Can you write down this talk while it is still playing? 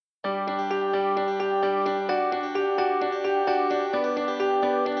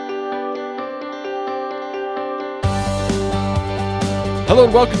Hello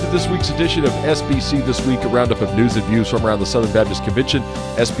and welcome to this week's edition of SBC This Week, a roundup of news and views from around the Southern Baptist Convention.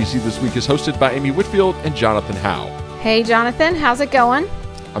 SBC This Week is hosted by Amy Whitfield and Jonathan Howe. Hey, Jonathan, how's it going?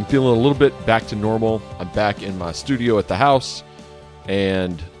 I'm feeling a little bit back to normal. I'm back in my studio at the house,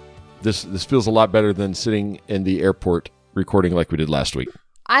 and this feels a lot better than sitting in the airport recording like we did last week.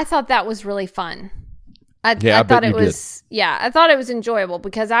 I thought that was really fun. I thought it was enjoyable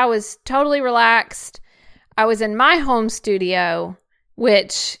because I was totally relaxed. I was in my home studio,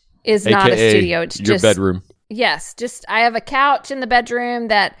 which is AKA not a studio. It's your just bedroom. Yes, just I have a couch in the bedroom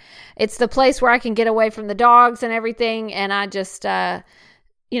that it's the place where I can get away from the dogs and everything, and I just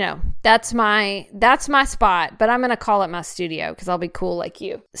that's my spot, but I'm going to call it my studio because I'll be cool like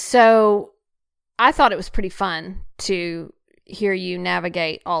you. So I thought it was pretty fun to hear you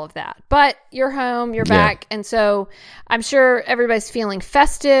navigate all of that. But you're home, you're back, and so I'm sure everybody's feeling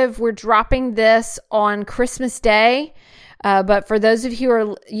festive. We're dropping this on Christmas Day. But for those of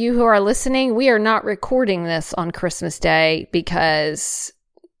you who are listening, we are not recording this on Christmas Day because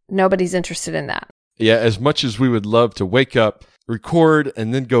nobody's interested in that. Yeah, as much as we would love to wake up, record,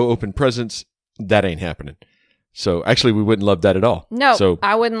 and then go open presents, that ain't happening. So actually, we wouldn't love that at all. No, so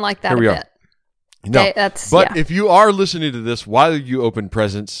I wouldn't like that a bit. No, but if you are listening to this while you open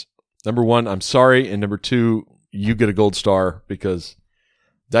presents, number one, I'm sorry, and number two, you get a gold star because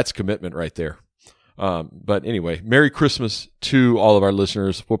that's commitment right there. But anyway, Merry Christmas to all of our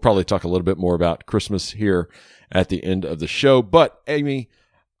listeners. We'll probably talk a little bit more about Christmas here at the end of the show. But Amy,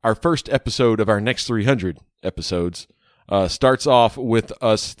 our first episode of our next 300 episodes starts off with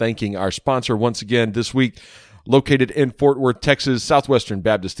us thanking our sponsor once again this week. Located in Fort Worth, Texas, Southwestern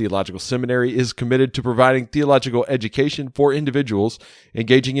Baptist Theological Seminary is committed to providing theological education for individuals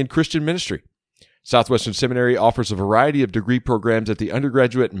engaging in Christian ministry. Southwestern Seminary offers a variety of degree programs at the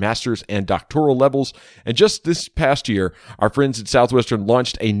undergraduate, master's, and doctoral levels. And just this past year, our friends at Southwestern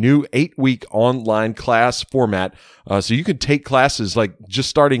launched a new 8-week online class format. So you can take classes like just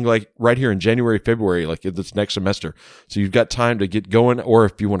starting like right here in January, February, like this next semester. So you've got time to get going, or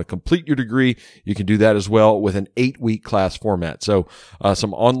if you want to complete your degree, you can do that as well with an 8-week class format. So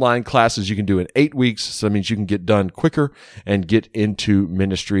some online classes you can do in 8 weeks. So that means you can get done quicker and get into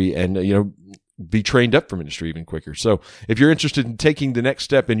ministry and, be trained up for ministry even quicker. So if you're interested in taking the next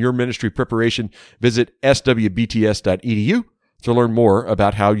step in your ministry preparation, visit swbts.edu to learn more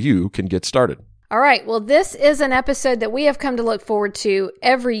about how you can get started. All right. Well, this is an episode that we have come to look forward to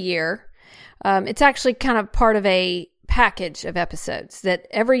every year. It's actually kind of part of a package of episodes that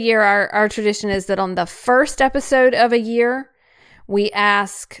every year our tradition is that on the first episode of a year, we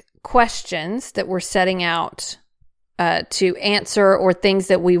ask questions that we're setting out to answer or things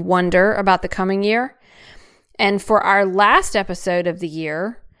that we wonder about the coming year. And for our last episode of the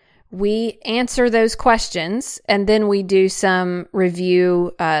year, we answer those questions and then we do some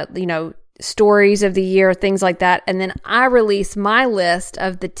review, stories of the year, things like that. And then I release my list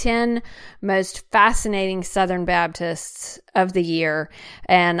of the 10 most fascinating Southern Baptists of the year.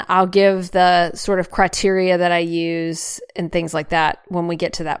 And I'll give the sort of criteria that I use and things like that when we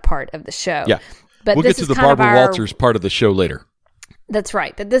get to that part of the show. Yeah. But we'll get to the Barbara Walters part of the show later. That's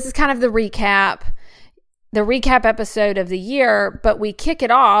right. That this is kind of the recap episode of the year, but we kick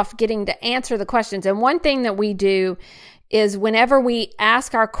it off getting to answer the questions. And one thing that we do is whenever we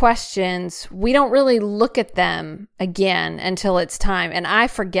ask our questions, we don't really look at them again until it's time, and I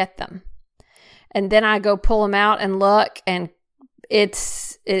forget them. And then I go pull them out and look, and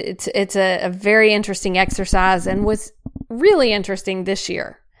it's a very interesting exercise and was really interesting this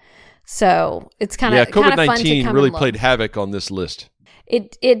year. So it's kind of COVID-19 really played havoc on this list.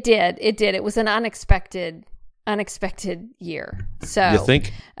 It did. It was an unexpected year. So you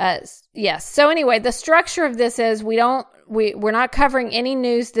think? Yes. So anyway, the structure of this is we're not covering any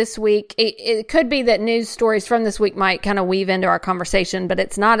news this week. It could be that news stories from this week might kind of weave into our conversation, but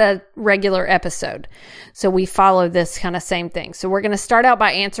it's not a regular episode. So we follow this kind of same thing. So we're going to start out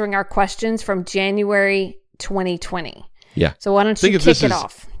by answering our questions from January 2020. Yeah. So why don't you kick it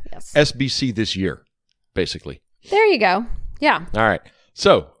off? Yes. SBC this year, basically. There you go. Yeah. All right.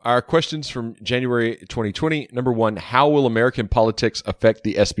 So our questions from January 2020. Number one, how will American politics affect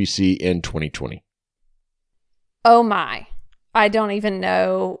the SBC in 2020? Oh my. I don't even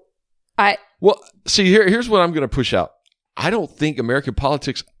know. Well, see, here's what I'm going to push out. I don't think American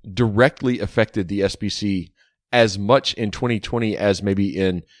politics directly affected the SBC as much in 2020 as maybe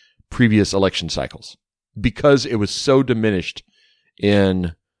in previous election cycles, because it was so diminished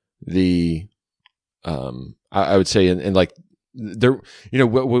in the, I would say in like there,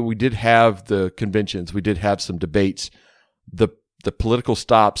 when we did have the conventions, we did have some debates. The the political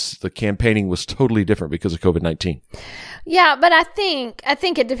stops, the campaigning was totally different because of COVID-19. Yeah, but I think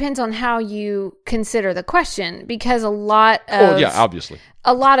it depends on how you consider the question, because a lot of obviously.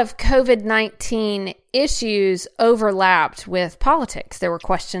 A lot of COVID-19 issues overlapped with politics. There were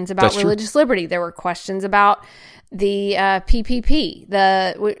questions about religious liberty. There were questions about the PPP,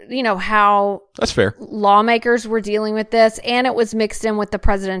 how that's fair. Lawmakers were dealing with this, and it was mixed in with the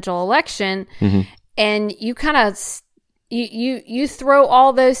presidential election. Mm-hmm. And you kind of you throw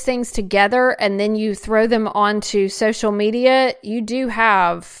all those things together, and then you throw them onto social media. You do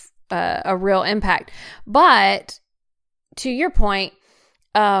have a real impact. But to your point,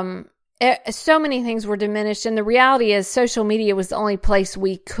 so many things were diminished, and the reality is social media was the only place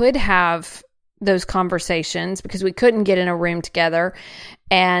we could have those conversations, because we couldn't get in a room together,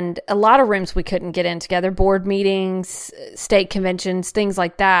 and a lot of rooms we couldn't get in together, board meetings, state conventions, things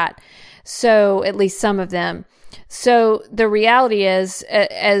like that. So at least some of them. So the reality is,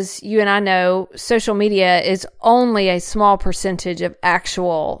 as you and I know, social media is only a small percentage of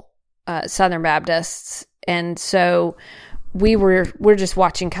actual Southern Baptists, and so we're just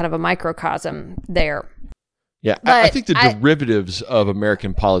watching kind of a microcosm there. Yeah, I think the derivatives of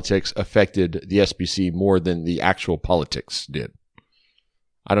American politics affected the SBC more than the actual politics did.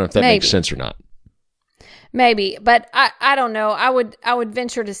 I don't know if that makes sense or not. Maybe, but I don't know. I would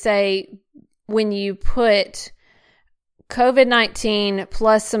venture to say, when you put COVID-19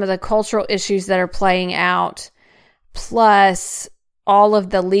 plus some of the cultural issues that are playing out, plus all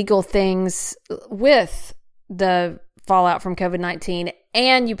of the legal things with the fallout from COVID-19,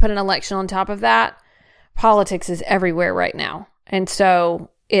 and you put an election on top of that, politics is everywhere right now. And so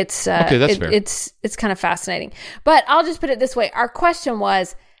it's it's kind of fascinating. But I'll just put it this way. Our question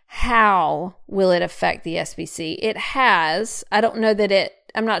was, how will it affect the SBC? It has. I don't know that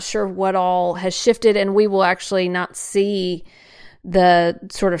I'm not sure what all has shifted, and we will actually not see the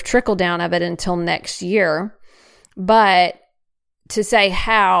sort of trickle down of it until next year. But to say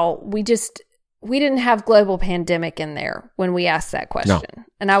how, we didn't have global pandemic in there when we asked that question. No.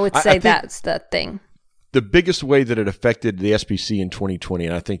 And I would say that's the thing. The biggest way that it affected the SBC in 2020,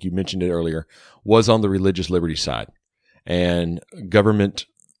 and I think you mentioned it earlier, was on the religious liberty side and government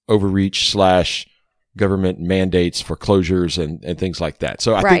overreach / government mandates for closures and things like that.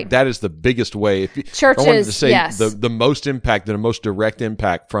 So I think that is the biggest way. Churches, I wanted to say the most impact, the most direct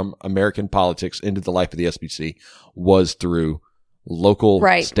impact from American politics into the life of the SBC was through local,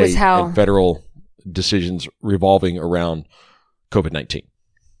 state, and federal decisions revolving around COVID-19.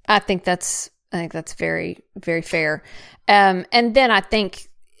 I think that's very, very fair. And then I think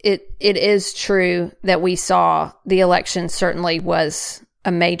it is true that we saw the election certainly was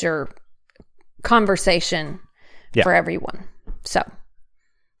a major conversation for everyone. So,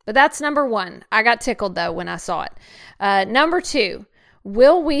 but that's number one. I got tickled though when I saw it. Number two,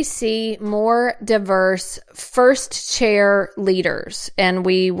 will we see more diverse first chair leaders? And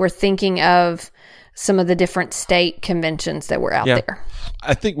we were thinking of some of the different state conventions that were out there.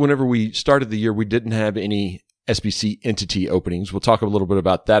 I think whenever we started the year, we didn't have any SBC entity openings. We'll talk a little bit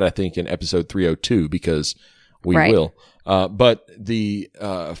about that, I think, in episode 302, because we will. But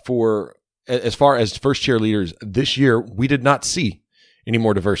as far as first chair leaders this year, we did not see any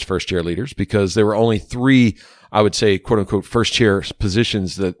more diverse first chair leaders, because there were only 3, I would say, quote unquote, first chair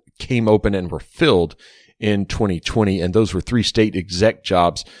positions that came open and were filled in 2020. And those were 3 state exec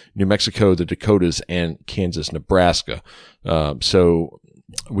jobs: New Mexico, the Dakotas, and Kansas, Nebraska. So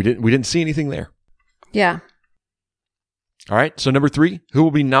we didn't see anything there. Yeah. All right. So number 3, who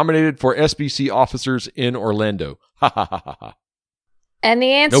will be nominated for SBC officers in Orlando? Ha ha ha ha ha. And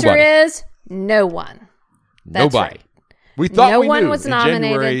the answer is no one. That's Nobody. Right. We thought no we one knew was in nominated.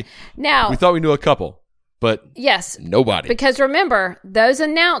 January. Now we thought we knew a couple, but yes, nobody. Because remember those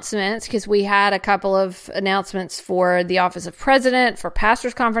announcements, because we had a couple of announcements for the office of president, for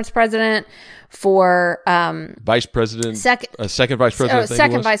pastors conference president, for vice president, second vice president,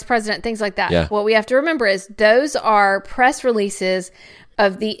 second vice president, things like that. Yeah. What we have to remember is those are press releases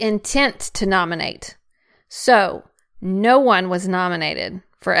of the intent to nominate. So no one was nominated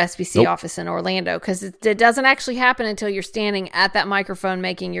for SBC office in Orlando, because it doesn't actually happen until you're standing at that microphone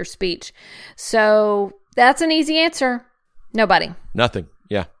making your speech. So that's an easy answer. Nobody. Nothing.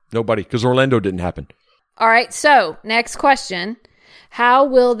 Yeah, nobody, because Orlando didn't happen. All right, so next question. How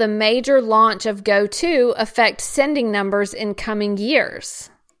will the major launch of GoTo affect sending numbers in coming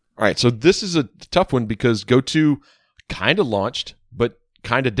years? All right, so this is a tough one, because GoTo kind of launched, but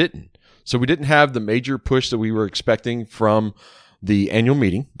kind of didn't. So we didn't have the major push that we were expecting from the annual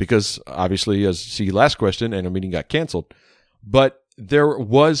meeting, because obviously, as see last question, annual meeting got canceled. But there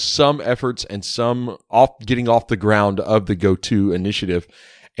was some efforts and some getting off the ground of the Go-To initiative,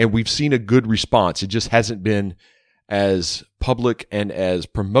 and we've seen a good response. It just hasn't been as public and as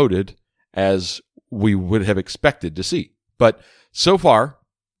promoted as we would have expected to see. But so far,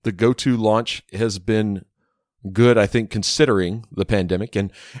 the Go-To launch has been good, I think, considering the pandemic.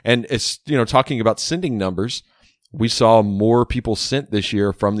 And it's, talking about sending numbers, we saw more people sent this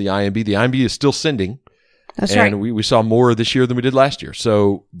year from the IMB. The IMB is still sending. That's right. And we saw more this year than we did last year.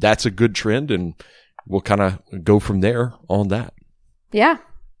 So that's a good trend, and we'll kind of go from there on that. Yeah.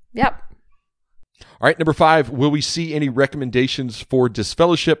 Yep. All right, number 5, will we see any recommendations for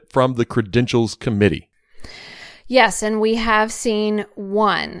disfellowship from the Credentials Committee? Yes, and we have seen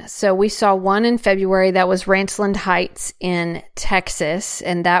one. So we saw one in February. That was Ranchland Heights in Texas,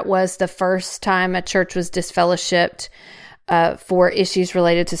 and that was the first time a church was disfellowshipped for issues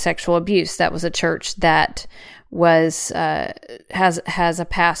related to sexual abuse. That was a church that was has a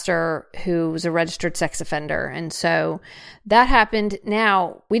pastor who was a registered sex offender, and so that happened.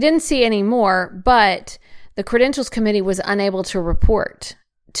 Now, we didn't see any more, but the Credentials Committee was unable to report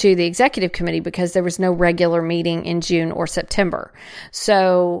to the Executive Committee because there was no regular meeting in June or September.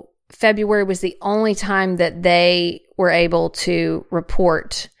 So February was the only time that they were able to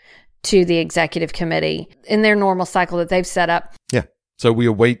report to the Executive Committee in their normal cycle that they've set up. Yeah. So we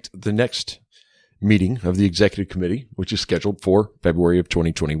await the next meeting of the Executive Committee, which is scheduled for February of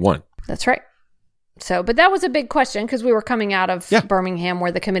 2021. That's right. So, but that was a big question because we were coming out of Birmingham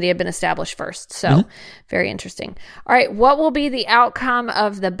where the committee had been established first. So very interesting. All right. What will be the outcome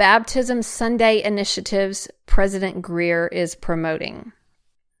of the Baptism Sunday initiatives President Greer is promoting?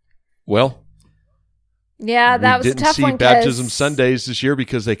 Well, yeah, that was a tough one. We didn't see Baptism Sundays this year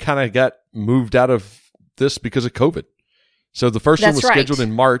because they kind of got moved out of this because of COVID. So the first one was scheduled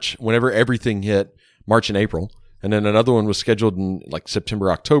in March, whenever everything hit, March and April. And then another one was scheduled in like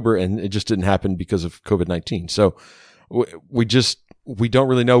September, October, and it just didn't happen because of COVID-19. So we don't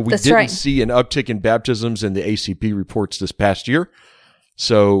really know. We didn't see an uptick in baptisms in the ACP reports this past year.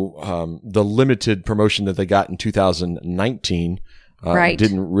 So the limited promotion that they got in 2019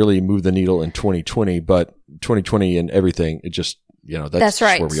 didn't really move the needle in 2020, but 2020 and everything, it just, that's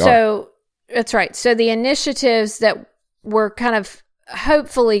right. Where we are. That's right. So the initiatives that were kind of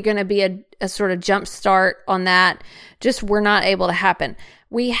hopefully going to be a sort of jump start on that just were not able to happen.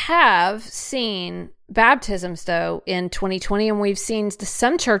 We have seen baptisms, though, in 2020, and we've seen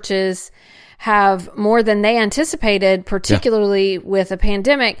some churches have more than they anticipated, particularly with a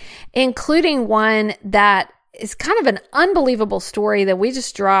pandemic, including one that is kind of an unbelievable story that we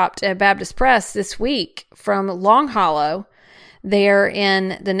just dropped at Baptist Press this week from Long Hollow there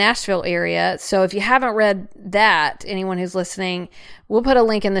in the Nashville area. So if you haven't read that, anyone who's listening, we'll put a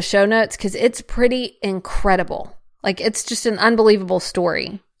link in the show notes because it's pretty incredible. Like, it's just an unbelievable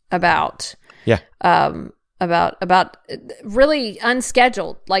story about really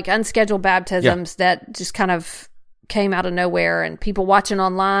unscheduled baptisms that just kind of came out of nowhere, and people watching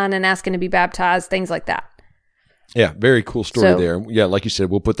online and asking to be baptized, things like that. Yeah, very cool story there. Yeah, like you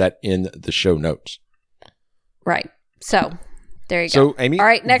said, we'll put that in the show notes. Right. So there you go. So, Amy, all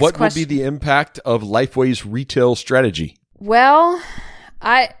right, next what question. will be the impact of Lifeway's retail strategy? Well,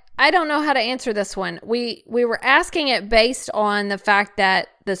 I don't know how to answer this one. We were asking it based on the fact that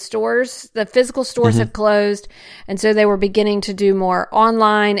the physical stores have closed, and so they were beginning to do more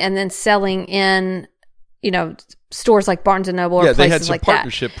online and then selling in, stores like Barnes & Noble or places like that. Yeah, they had some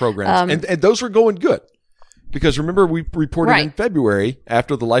partnership programs, and those were going good. Because remember, we reported in February,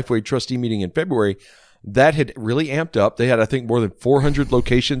 after the Lifeway trustee meeting in February, that had really amped up. They had, I think, more than 400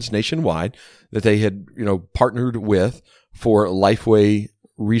 locations nationwide that they had, partnered with for Lifeway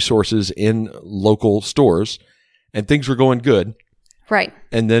resources in local stores, and things were going good. Right.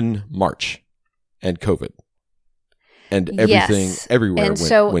 And then March and COVID and everything everywhere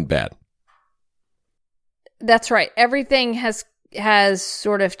went bad. That's right. Everything has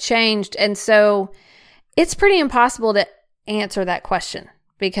sort of changed. And so it's pretty impossible to answer that question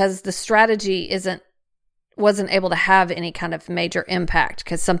because the strategy wasn't able to have any kind of major impact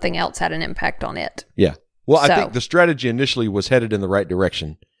because something else had an impact on it. Yeah. Well, I think the strategy initially was headed in the right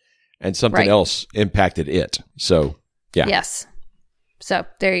direction and something else impacted it. So, yeah. Yes. So,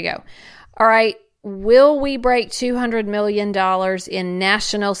 there you go. All right. Will we break $200 million in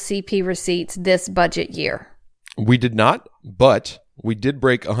national CP receipts this budget year? We did not, but we did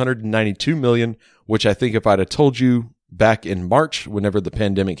break $192 million, which I think if I'd have told you back in March, whenever the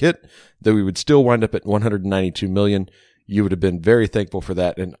pandemic hit, that we would still wind up at $192 million, you would have been very thankful for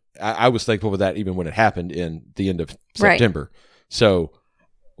that. And I was thankful for that even when it happened in the end of September. Right. So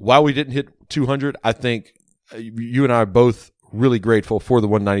while we didn't hit 200, I think you and I are both really grateful for the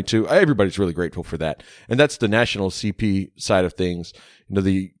 192. Everybody's really grateful for that. And that's the national CP side of things.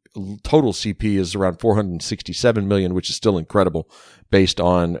 The total CP is around 467 million, which is still incredible based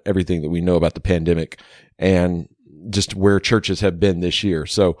on everything that we know about the pandemic and just where churches have been this year.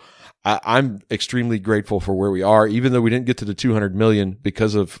 So I'm extremely grateful for where we are, even though we didn't get to the 200 million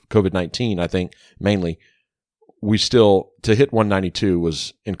because of COVID-19, I think mainly. We still, to hit 192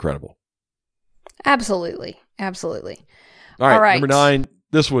 was incredible. Absolutely. Absolutely. All right. Number 9,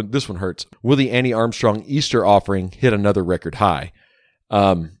 this one hurts. Will the Annie Armstrong Easter offering hit another record high?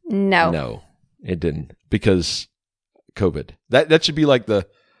 No, it didn't, because COVID. That should be like the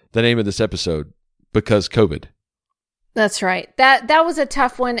name of this episode, because COVID. That's right. That was a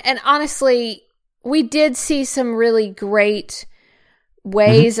tough one. And honestly, we did see some really great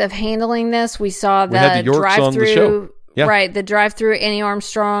ways of handling this. We saw the drive-through, the drive-through Annie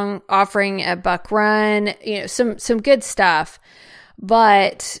Armstrong offering a buck run, some good stuff.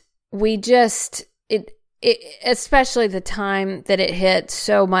 But we just, it especially the time that it hit,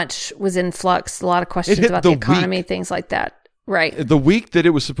 so much was in flux. A lot of questions about the economy, things like that. Right. The week that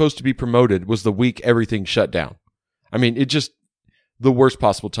it was supposed to be promoted was the week everything shut down. I mean, it just the worst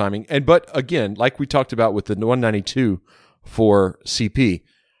possible timing. But again, like we talked about with the 192 for CP,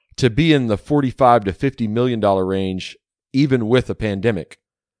 to be in the $45 to $50 million range, even with a pandemic,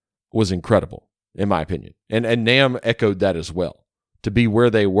 was incredible, in my opinion. And NAMM echoed that as well. To be where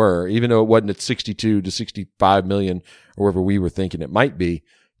they were, even though it wasn't at 62 to 65 million, or wherever we were thinking it might be,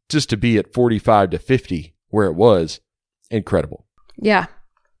 just to be at 45 to 50 where it was, incredible. Yeah,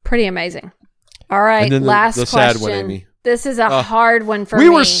 pretty amazing. All right, and then last the question. Sad one, Amy. This is a hard one for me. We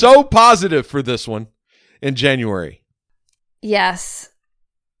were so positive for this one in January. Yes.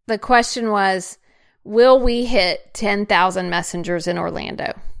 The question was, will we hit 10,000 messengers in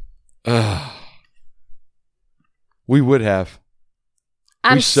Orlando? We would have.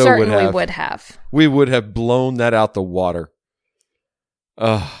 I'm certain we would have. We would have blown that out the water.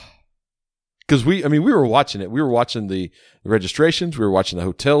 Because we were watching it. We were watching the registrations. We were watching the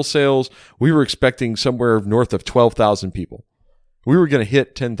hotel sales. We were expecting somewhere north of 12,000 people. We were going to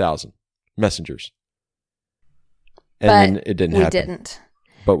hit 10,000 messengers. And then it didn't happen. We didn't.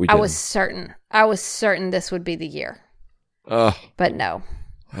 But we didn't. I was certain this would be the year. But no.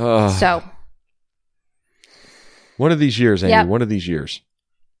 So. One of these years, Amy. Yep. One of these years.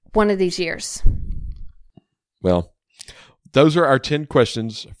 One of these years. Well, those are our 10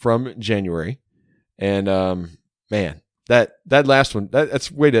 questions from January. And man, that last one,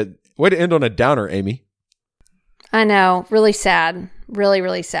 that's way to end on a downer, Amy. I know. Really sad. Really,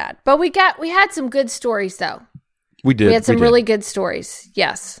 really sad. But we had some good stories though. We did. We had some really good stories.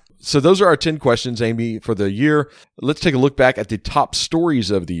 Yes. So those are our 10 questions, Amy, for the year. Let's take a look back at the top stories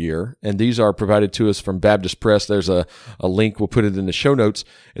of the year. And these are provided to us from Baptist Press. There's a link. We'll put it in the show notes.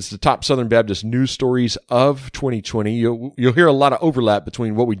 It's the top Southern Baptist news stories of 2020. You'll hear a lot of overlap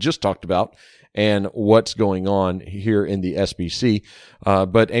between what we just talked about and what's going on here in the SBC.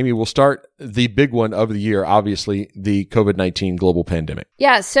 But Amy, we'll start the big one of the year, obviously, the COVID-19 global pandemic.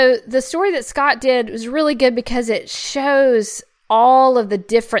 Yeah. So the story that Scott did was really good because it shows all of the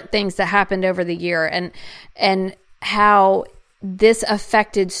different things that happened over the year and how this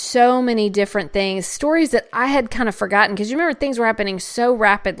affected so many different things, stories that I had kind of forgotten, because you remember things were happening so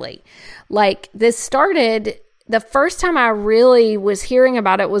rapidly. Like this started, the first time I really was hearing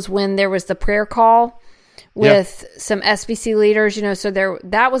about it was when there was the prayer call with some SBC leaders, so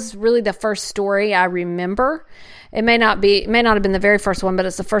that was really the first story I remember. It may not have been the very first one, but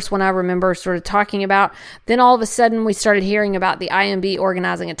it's the first one I remember sort of talking about. Then all of a sudden we started hearing about the IMB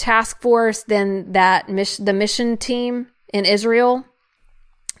organizing a task force, then the mission team in Israel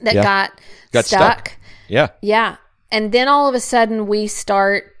that got stuck. Yeah. Yeah. And then all of a sudden we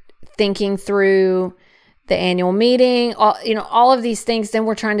start thinking through the annual meeting, all of these things. Then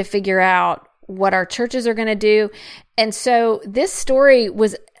we're trying to figure out what our churches are going to do. And so this story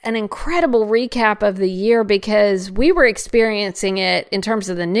was an incredible recap of the year because we were experiencing it in terms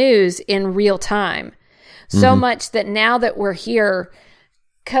of the news in real time. So much that now that we're here,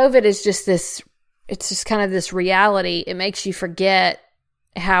 COVID is just it's just kind of this reality. It makes you forget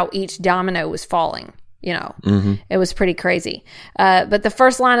how each domino was falling. It was pretty crazy. But the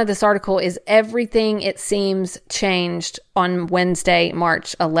first line of this article is everything, it seems, changed on Wednesday,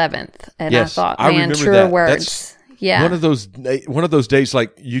 March 11th. And yes, I thought, man, truer words. Yeah. One of those days,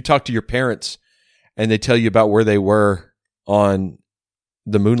 like you talk to your parents and they tell you about where they were on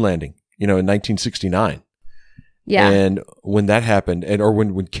the moon landing, in 1969. Yeah. And when that happened, or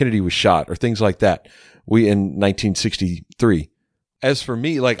when Kennedy was shot or things like that, in 1963. As for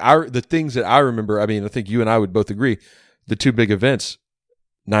me, like the things that I remember, I think you and I would both agree, the two big events,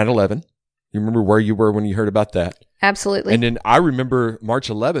 9/11. You remember where you were when you heard about that? Absolutely. And then I remember March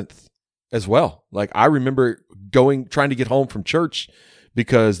 11th as well. Like I remember trying to get home from church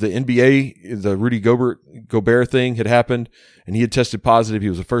because the NBA, the Rudy Gobert thing had happened and he had tested positive. He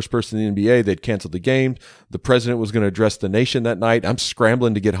was the first person in the NBA. They'd canceled the game. The president was going to address the nation that night. I'm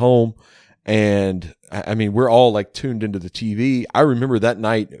scrambling to get home. And I mean, we're all like tuned into the TV. I remember that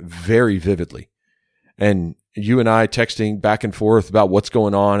night very vividly. And you and I texting back and forth about what's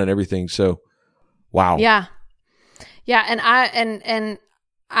going on and everything. So, wow. Yeah. Yeah. And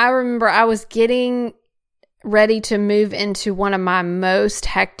I remember I was getting ready to move into one of my most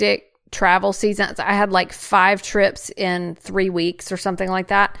hectic travel seasons. I had like 5 trips in 3 weeks or something like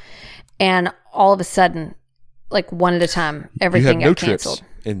that. And all of a sudden, like one at a time, everything got canceled.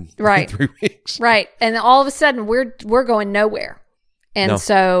 In 3 weeks. Right. And all of a sudden we're going nowhere. And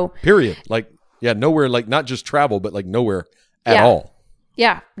so period. Like, yeah, nowhere, like not just travel, but like nowhere at all.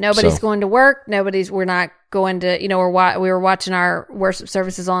 Yeah. Nobody's going to work. We're not going to, we were watching our worship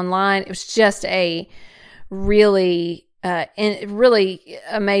services online. It was just a really, really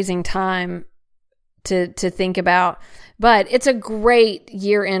amazing time to think about. But it's a great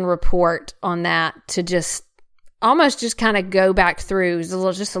year-end report on that to just almost just kind of go back through.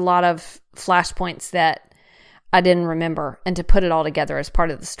 There's just a lot of flashpoints that I didn't remember and to put it all together as part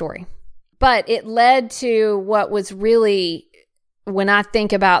of the story. But it led to what was really, when I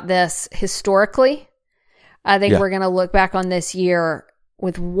think about this historically, I think we're going to look back on this year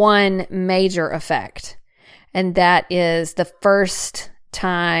with one major effect. And that is the first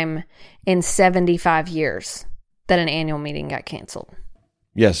time in 75 years that an annual meeting got canceled.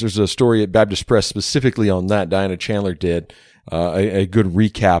 Yes, there's a story at Baptist Press specifically on that. Diana Chandler did a good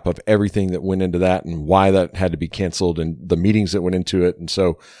recap of everything that went into that and why that had to be canceled and the meetings that went into it. And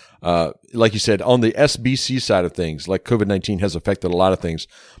so, like you said, on the SBC side of things, like COVID-19 has affected a lot of things,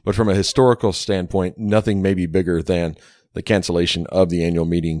 but from a historical standpoint, nothing may be bigger than the cancellation of the annual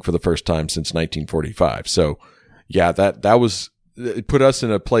meeting for the first time since 1945. So yeah, it put us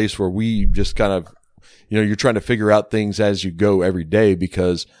in a place where we just kind of, you're trying to figure out things as you go every day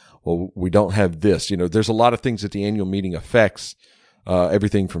because, well, we don't have this, there's a lot of things that the annual meeting affects,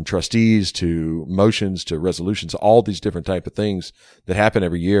 everything from trustees to motions to resolutions, all these different type of things that happen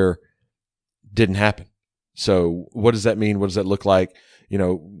every year didn't happen. So what does that mean? What does that look like?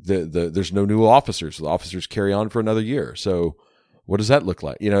 There's no new officers. The officers carry on for another year. So what does that look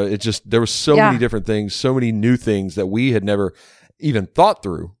like? There were so many different things, so many new things that we had never even thought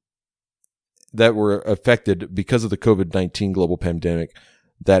through that were affected because of the COVID-19 global pandemic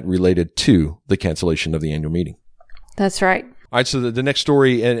that related to the cancellation of the annual meeting. That's right. All right. So the next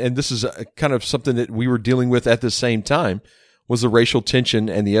story, and this is kind of something that we were dealing with at the same time, was the racial tension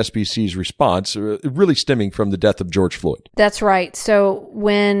and the SBC's response, really stemming from the death of George Floyd. That's right. So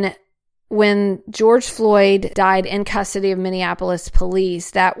when George Floyd died in custody of Minneapolis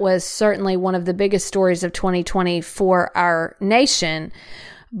police, that was certainly one of the biggest stories of 2020 for our nation.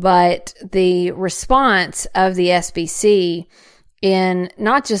 But the response of the SBC in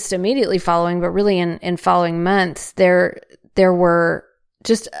not just immediately following, but really in following months, there were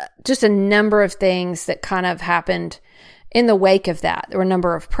just a number of things that kind of happened in the wake of that. There were a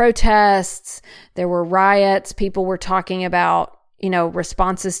number of protests, there were riots, people were talking about,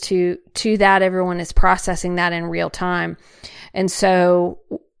 responses to that. Everyone is processing that in real time. And so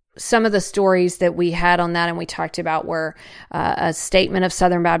some of the stories that we had on that and we talked about were a statement of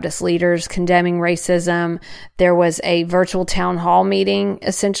Southern Baptist leaders condemning racism. There was a virtual town hall meeting,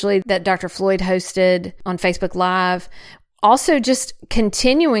 essentially, that Dr. Floyd hosted on Facebook Live. Also, just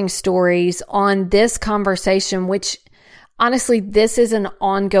continuing stories on this conversation, which honestly, this is an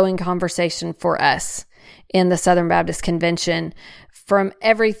ongoing conversation for us in the Southern Baptist Convention. From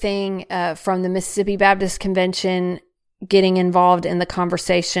everything from the Mississippi Baptist Convention getting involved in the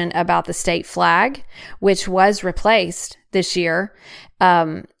conversation about the state flag, which was replaced this year,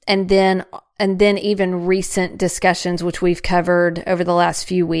 and then even recent discussions, which we've covered over the last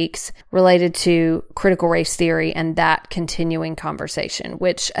few weeks, related to critical race theory and that continuing conversation,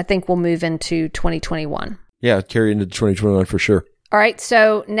 which I think will move into 2021. Yeah, carry into 2021 for sure. All right,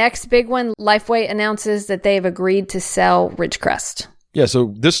 so next big one, Lifeway announces that they have agreed to sell Ridgecrest. Yeah,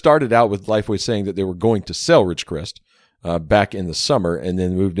 so this started out with Lifeway saying that they were going to sell Ridgecrest back in the summer, and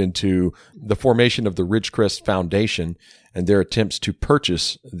then moved into the formation of the Ridgecrest Foundation and their attempts to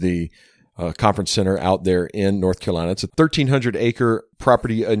purchase the conference center out there in North Carolina. It's a 1,300-acre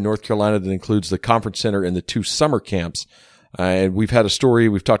property in North Carolina that includes the conference center and the 2 summer camps. And we've had a story,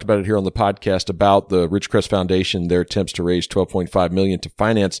 we've talked about it here on the podcast, about the Ridgecrest Foundation, their attempts to raise $12.5 million to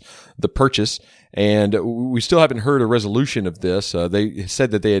finance the purchase. And we still haven't heard a resolution of this. They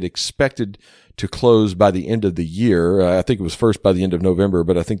said that they had expected to close by the end of the year. I think it was first by the end of November,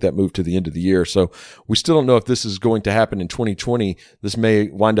 but I think that moved to the end of the year. So we still don't know if this is going to happen in 2020. This may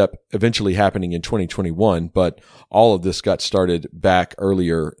wind up eventually happening in 2021, but all of this got started back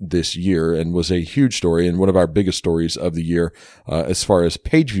earlier this year and was a huge story and one of our biggest stories of the year as far as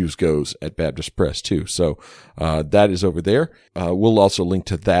page views goes at Baptist Press too. So that is over there. We'll also link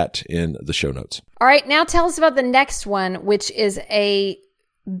to that in the show notes. All right, now tell us about the next one, which is a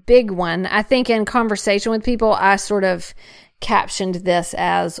big one. I think in conversation with people, I sort of captioned this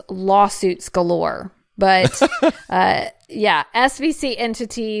as lawsuits galore. But SBC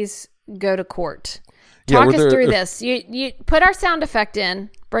entities go to court. Talk us through this. You put our sound effect in.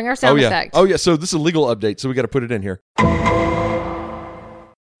 Bring our sound effect. Oh, yeah. So this is a legal update, so we got to put it in here.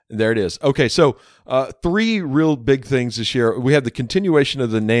 There it is. Okay, so 3 real big things this year. We have the continuation of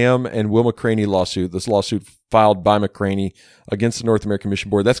the NAM and Will McCraney lawsuit. This lawsuit filed by McCraney against the North American Mission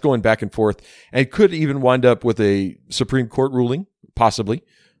Board. That's going back and forth and could even wind up with a Supreme Court ruling, possibly.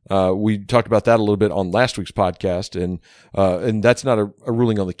 We talked about that a little bit on last week's podcast, and that's not a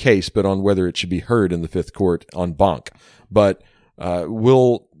ruling on the case, but on whether it should be heard in the Fifth Court en banc. But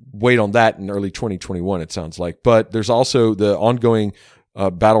we'll wait on that in early 2021, it sounds like. But there's also the ongoing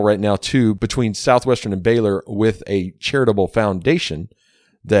battle right now, too, between Southwestern and Baylor with a charitable foundation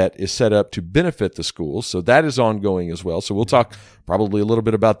that is set up to benefit the schools. So that is ongoing as well. So we'll talk probably a little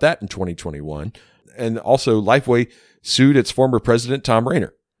bit about that in 2021. And also Lifeway sued its former president, Tom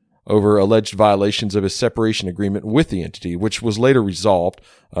Rayner, over alleged violations of his separation agreement with the entity, which was later resolved.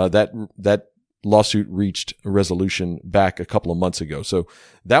 That lawsuit reached a resolution back a couple of months ago. So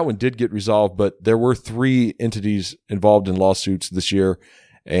that one did get resolved, but there were 3 entities involved in lawsuits this year,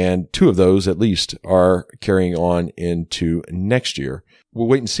 and 2 of those at least are carrying on into next year. We'll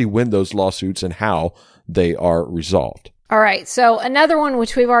wait and see when those lawsuits and how they are resolved. All right. So another one,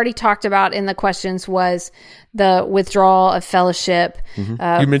 which we've already talked about in the questions, was the withdrawal of fellowship. You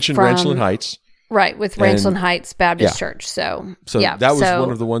mentioned Ranchland Heights. Right, with Ranchland Heights Baptist Church. So that was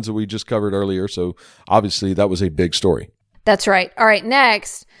one of the ones that we just covered earlier. So obviously that was a big story. That's right. All right,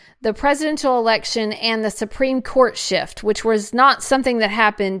 next, the presidential election and the Supreme Court shift, which was not something that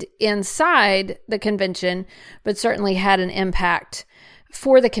happened inside the convention, but certainly had an impact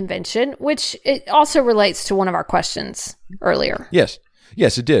for the convention, which it also relates to one of our questions earlier. Yes,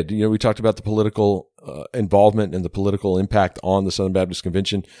 it did. We talked about the political involvement and the political impact on the Southern Baptist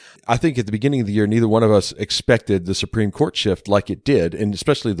Convention. I think at the beginning of the year, neither one of us expected the Supreme Court shift like it did, and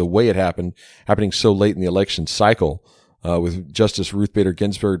especially the way it happening so late in the election cycle, with Justice Ruth Bader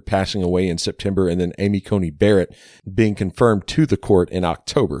Ginsburg passing away in September and then Amy Coney Barrett being confirmed to the court in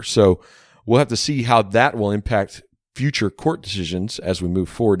October. So we'll have to see how that will impact future court decisions as we move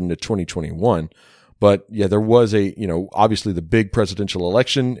forward into 2021. But yeah, there was obviously the big presidential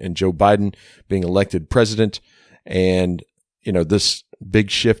election and Joe Biden being elected president, and, this big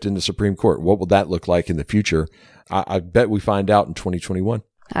shift in the Supreme Court. What will that look like in the future? I bet we find out in 2021.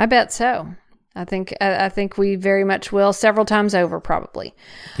 I bet so. I think we very much will, several times over, probably.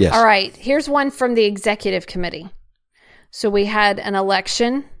 Yes. All right. Here's one from the executive committee. So we had an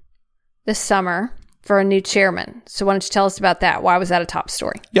election this summer for a new chairman. So why don't you tell us about that? Why was that a top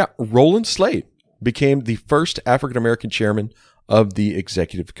story? Yeah. Roland Slade became the first African-American chairman of the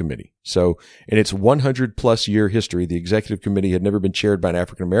executive committee. So in its 100-plus year history, the executive committee had never been chaired by an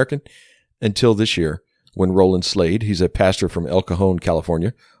African-American until this year, when Roland Slade, he's a pastor from El Cajon,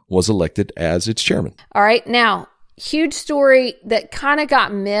 California, was elected as its chairman. All right. Now, huge story that kind of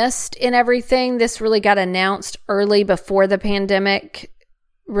got missed in everything. This really got announced early before the pandemic,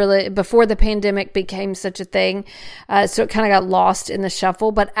 really before the pandemic became such a thing. So it kind of got lost in the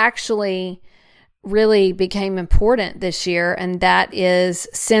shuffle, but actually really became important this year, and that is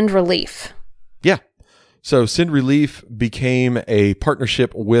Send Relief. Yeah. So Send Relief became a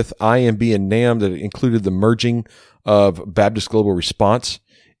partnership with IMB and NAM that included the merging of Baptist Global Response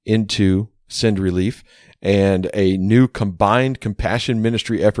into Send Relief, and a new combined compassion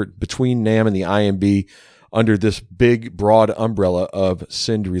ministry effort between NAM and the IMB under this big, broad umbrella of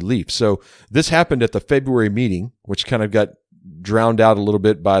Send Relief. So this happened at the February meeting, which kind of got drowned out a little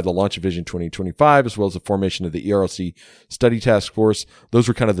bit by the launch of Vision 2025, as well as the formation of the ERLC Study Task Force. Those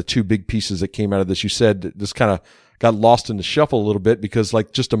were kind of the 2 big pieces that came out of this. You said this kind of got lost in the shuffle a little bit because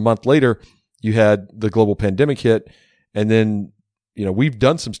just a month later, you had the global pandemic hit, and then, we've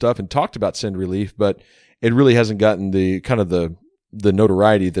done some stuff and talked about Send Relief, but it really hasn't gotten the kind of the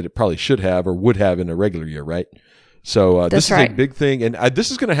notoriety that it probably should have or would have in a regular year, right? So this is a big thing, and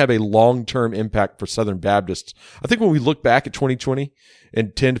this is going to have a long-term impact for Southern Baptists. I think when we look back at 2020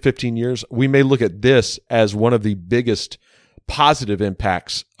 in 10 to 15 years, we may look at this as one of the biggest positive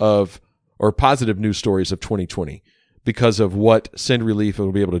impacts or positive news stories of 2020 because of what Send Relief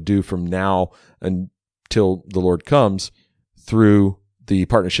will be able to do from now until the Lord comes through the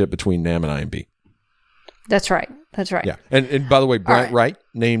partnership between NAM and IMB. That's right. Yeah. And by the way, Bryant Wright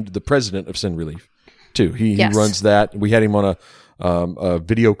named the president of Send Relief too. He runs that. We had him on a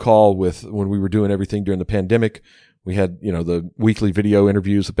video call when we were doing everything during the pandemic. We had, the weekly video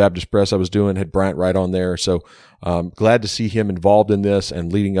interviews with Baptist Press I was doing, had Bryant Wright on there. So glad to see him involved in this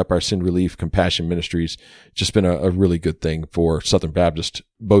and leading up our Send Relief Compassion Ministries. Just been a really good thing for Southern Baptist,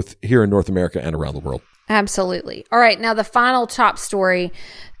 both here in North America and around the world. Absolutely. All right. Now, the final top story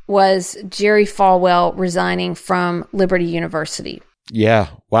was Jerry Falwell resigning from Liberty University. Yeah.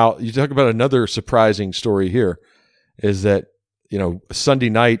 Wow. You talk about another surprising story here is that, Sunday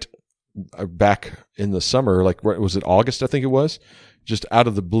night back in the summer, like, was it August? I think it was, just out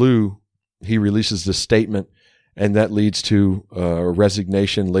of the blue, he releases this statement, and that leads to a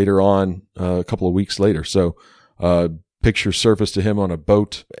resignation later on, a couple of weeks later. So, pictures surfaced to him on a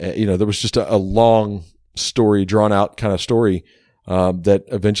boat. There was just a long story, drawn out kind of story, that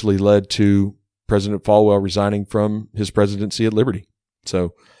eventually led to President Falwell resigning from his presidency at Liberty.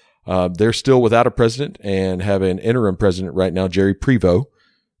 So they're still without a president and have an interim president right now. Jerry Prevost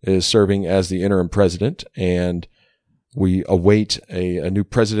is serving as the interim president, and we await a new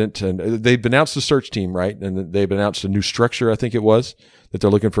president. And they've announced a search team, right? And they've announced a new structure, I think it was, that they're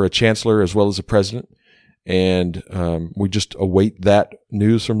looking for a chancellor as well as a president. And we just await that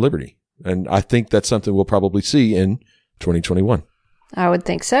news from Liberty. And I think that's something we'll probably see in 2021. I would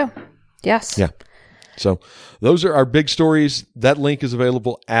think so. Yes. Yeah. So those are our big stories. That link is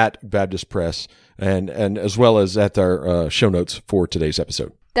available at Baptist Press and as well as at our show notes for today's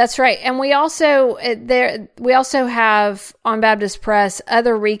episode. That's right. And we also have on Baptist Press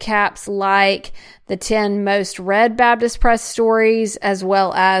other recaps like the 10 most read Baptist Press stories, as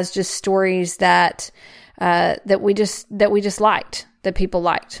well as just stories that we just liked, that people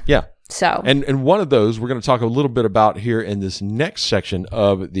liked. Yeah. So, and one of those we're going to talk a little bit about here in this next section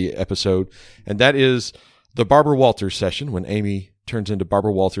of the episode, and that is the Barbara Walters session when Amy turns into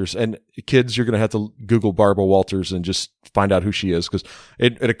Barbara Walters. And kids, you're going to have to Google Barbara Walters and just find out who she is, because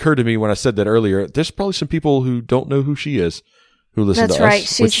it occurred to me when I said that earlier, there's probably some people who don't know who she is who listen to us.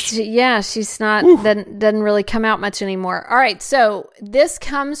 That's right. She's not, doesn't really come out much anymore. All right. So this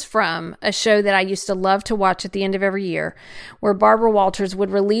comes from a show that I used to love to watch at the end of every year, where Barbara Walters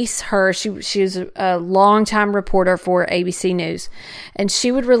would release her. She was a longtime reporter for ABC News, and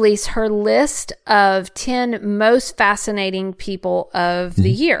she would release her list of 10 most fascinating people of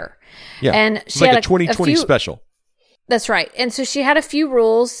the year. Yeah. And it's like a 2020 special. That's right. And so she had a few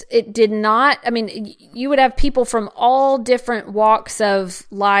rules. It did not, you would have people from all different walks of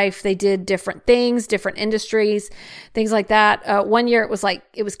life. They did different things, different industries, things like that. One year it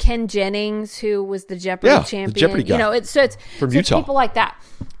was Ken Jennings, who was the Jeopardy champion. The Jeopardy guy. It's from Utah. People like that.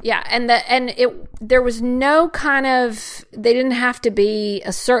 Yeah. There was no kind of, they didn't have to be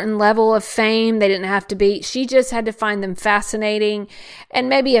a certain level of fame. They didn't have to be, she just had to find them fascinating and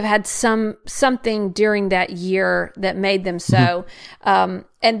maybe have had something during that year that made them so. And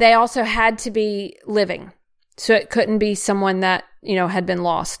they also had to be living. So it couldn't be someone that, had been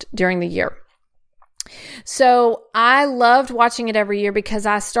lost during the year. So I loved watching it every year because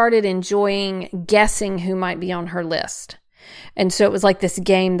I started enjoying guessing who might be on her list. And so it was like this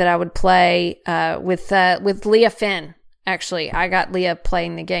game that I would play with Leah Finn. Actually, I got Leah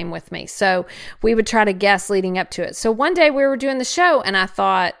playing the game with me. So we would try to guess leading up to it. So one day we were doing the show and I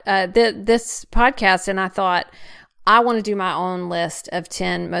thought, this podcast, and I thought, I want to do my own list of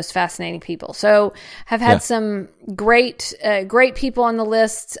 10 most fascinating people. So I've had some great people on the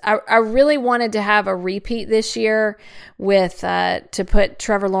lists. I really wanted to have a repeat this year with, to put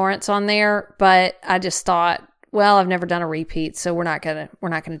Trevor Lawrence on there, but I just thought, well, I've never done a repeat, so we're not gonna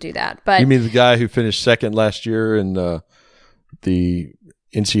do that. But you mean the guy who finished second last year in the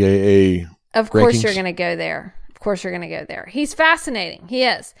NCAA? Of course, rankings? You're going to go there. Of course, you're going to go there. He's fascinating. He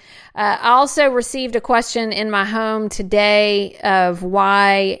is. I also received a question in my home today of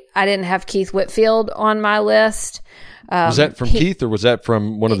why I didn't have Keith Whitfield on my list. Was that from Keith or was that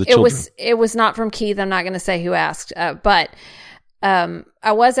from one of the children? It was not from Keith. I'm not going to say who asked, but.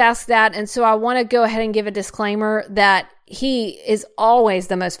 I was asked that, and so I want to go ahead and give a disclaimer that he is always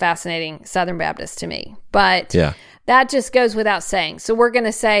the most fascinating Southern Baptist to me. But that just goes without saying. So we're going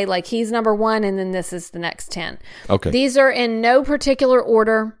to say, like, he's number one, and then this is the next 10. Okay. These are in no particular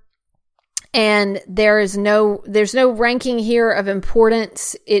order. And there's no ranking here of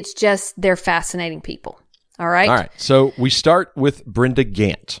importance. It's just they're fascinating people. All right. All right. So we start with Brenda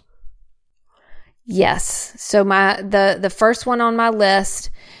Gant. Yes. So the first one on my list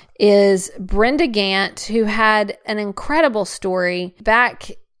is Brenda Gant, who had an incredible story back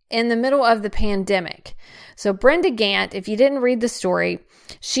in the middle of the pandemic. So Brenda Gant, if you didn't read the story,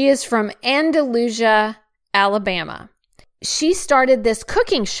 she is from Andalusia, Alabama. She started this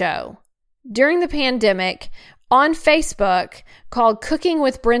cooking show during the pandemic on Facebook called Cooking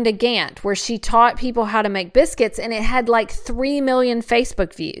with Brenda Gant, where she taught people how to make biscuits, and it had like 3 million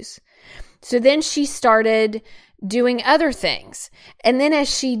Facebook views. So then she started doing other things. And then as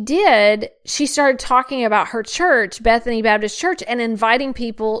she did, she started talking about her church, Bethany Baptist Church, and inviting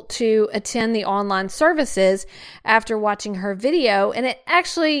people to attend the online services after watching her video. And it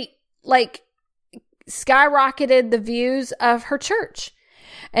actually like skyrocketed the views of her church.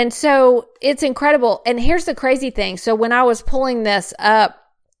 And so it's incredible. And here's the crazy thing. So when I was pulling this up,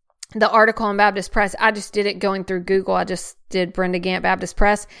 the article on Baptist Press, I just did it going through Google. I just did Brenda Gant Baptist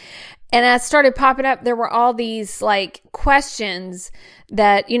Press. And as it started popping up, there were all these like questions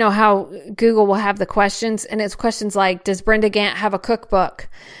that, you know, how Google will have the questions. And it's questions like, does Brenda Gant have a cookbook?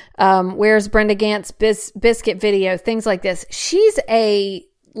 Where's Brenda Gant's biscuit video? Things like this. She's a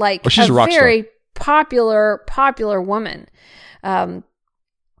very popular woman.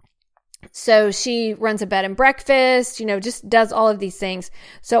 So she runs a bed and breakfast, you know, just does all of these things.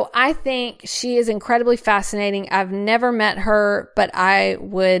 So I think she is incredibly fascinating. I've never met her, but I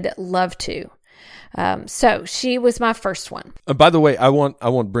would love to. So she was my first one. By the way, I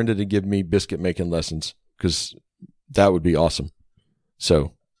want Brenda to give me biscuit making lessons because that would be awesome.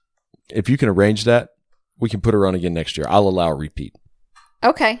 So if you can arrange that, we can put her on again next year. I'll allow a repeat.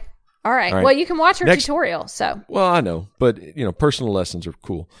 Okay. All right. Well, you can watch her tutorial. So. Well, I know, but you know, personal lessons are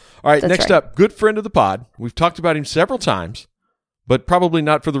cool. All right. Next up, good friend of the pod. We've talked about him several times, but probably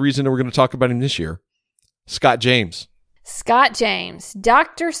not for the reason that we're going to talk about him this year. Scott James. Scott James,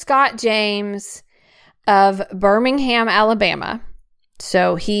 Dr. Scott James of Birmingham, Alabama.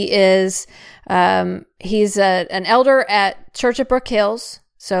 So he is, he's an elder at Church of Brook Hills.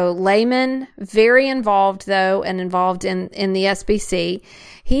 So layman, very involved though, and involved in the SBC.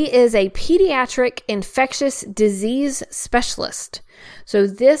 He is a pediatric infectious disease specialist. So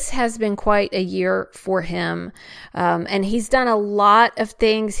this has been quite a year for him. And he's done a lot of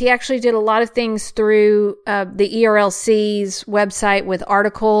things. He actually did a lot of things through the ERLC's website with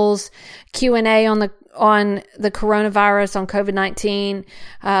articles, Q&A on the coronavirus, on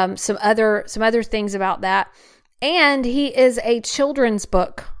COVID-19, some other things about that. And he is a children's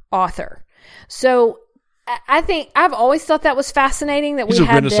book author. So I think I've always thought that was fascinating that He's a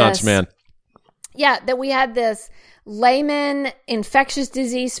Renaissance man. Yeah, that we had this layman infectious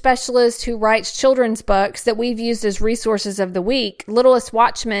disease specialist who writes children's books that we've used as resources of the week. Littlest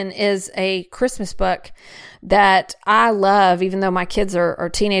Watchman is a Christmas book that I love, even though my kids are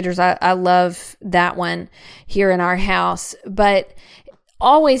teenagers. I love that one here in our house. But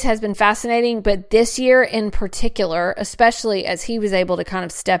always has been fascinating, but this year in particular, especially as he was able to kind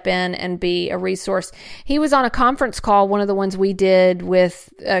of step in and be a resource. He was on a conference call, one of the ones we did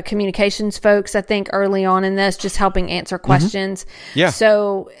with communications folks, I think early on in this, just helping answer questions. Mm-hmm. Yeah.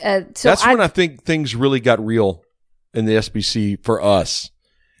 So that's when I think things really got real in the SBC for us,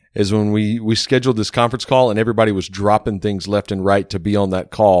 is when we scheduled this conference call and everybody was dropping things left and right to be on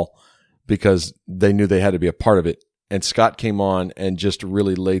that call because they knew they had to be a part of it. And Scott came on and just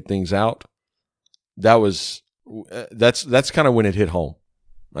really laid things out. That's kind of when it hit home,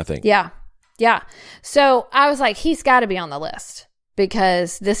 I think. Yeah. Yeah. So I was like, he's got to be on the list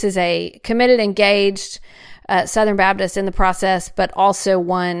because this is a committed, engaged Southern Baptist in the process, but also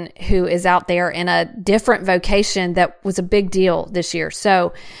one who is out there in a different vocation that was a big deal this year.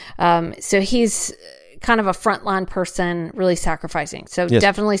 So he's kind of a frontline person, really sacrificing. So yes.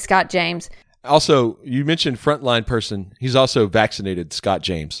 Definitely Scott James. Also, you mentioned frontline person. He's also vaccinated, Scott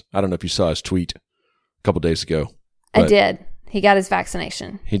James. I don't know if you saw his tweet a couple days ago. I did. He got his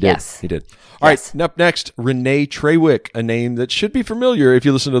vaccination. He did. Yes. He did. All right. Up next, Renee Trawick, a name that should be familiar if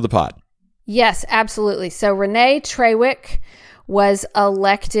you listen to the pod. Yes, absolutely. So Renee Trawick was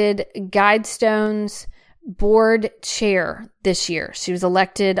elected Guidestone's board chair this year. She was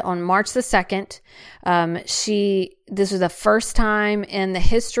elected on March the 2nd. This was the first time in the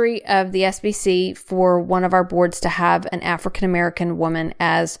history of the SBC for one of our boards to have an African-American woman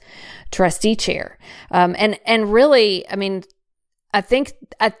as trustee chair. And really, I mean, I think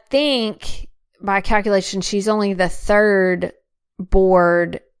by calculation, she's only the third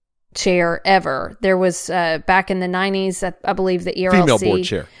board chair ever. There was back in the 90s, I believe the ERLC. Female board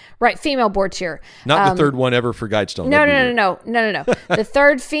chair. Right, female board chair. Not the third one ever for Guidestone. No. The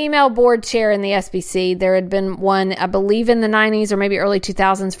third female board chair in the SBC. There had been one, I believe, in the 90s or maybe early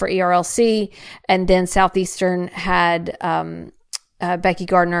 2000s for ERLC, and then Southeastern had Becky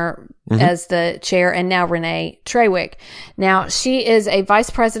Gardner as the chair, and now Renee Trawick. Now, she is a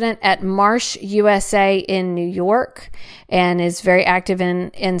vice president at Marsh USA in New York and is very active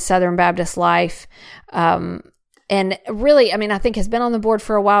in Southern Baptist life. And really, I mean, I think has been on the board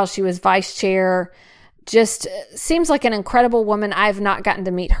for a while. She was vice chair. Just seems like an incredible woman. I've not gotten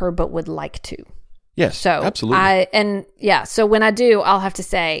to meet her, but would like to. Yes, so absolutely. So when I do, I'll have to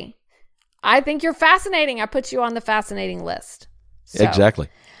say, I think you're fascinating. I put you on the fascinating list. So, exactly.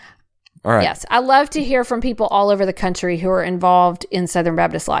 All right. Yes, I love to hear from people all over the country who are involved in Southern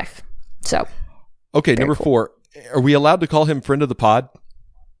Baptist life. So, okay, number cool. 4. Are we allowed to call him friend of the pod?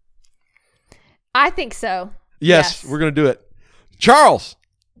 I think so. Yes, we're going to do it. Charles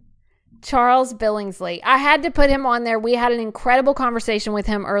Billingsley. I had to put him on there. We had an incredible conversation with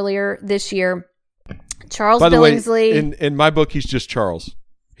him earlier this year. Charles By the Billingsley. Way, in my book, he's just Charles.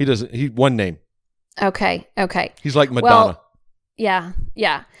 He one name. Okay. He's like Madonna. Well,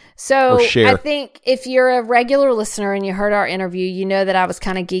 yeah. So I think if you're a regular listener and you heard our interview, you know that I was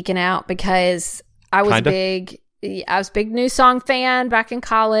kind of geeking out because I was a big New Song fan back in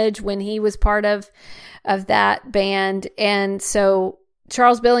college when he was part of that band. And so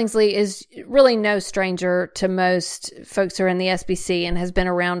Charles Billingsley is really no stranger to most folks who are in the SBC and has been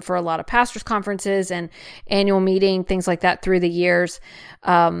around for a lot of pastors' conferences and annual meeting, things like that through the years.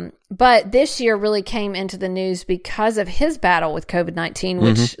 But this year really came into the news because of his battle with COVID-19,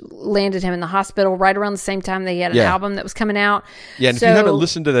 which landed him in the hospital right around the same time that he had an album that was coming out. Yeah, and if you haven't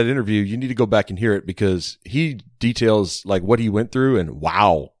listened to that interview, you need to go back and hear it because he details like what he went through and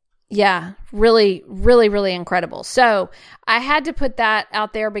wow. Yeah, really, really, really incredible. So I had to put that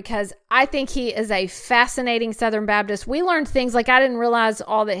out there because I think he is a fascinating Southern Baptist. We learned things like I didn't realize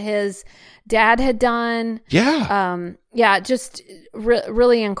all that his dad had done. Yeah. Just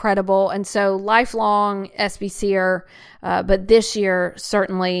really incredible. And so lifelong SBCer, but this year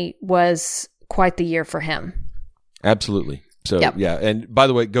certainly was quite the year for him. Absolutely. So yeah. And by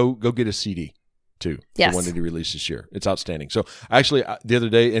the way, go get a CD. Too. Yes. The one that he released this year. It's outstanding. So actually the other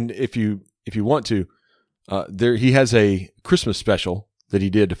day, and if you want to, he has a Christmas special that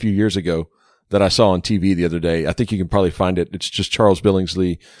he did a few years ago that I saw on TV the other day. I think you can probably find it. It's just Charles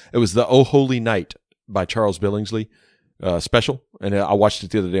Billingsley. It was the Oh Holy Night by Charles Billingsley special. And I watched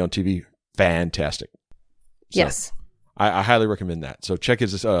it the other day on TV. Fantastic. So yes. I highly recommend that. So check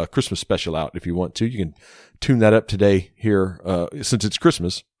his Christmas special out if you want to. You can tune that up today here since it's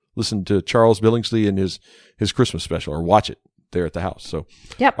Christmas. Listen to Charles Billingsley and his Christmas special, or watch it there at the house. So,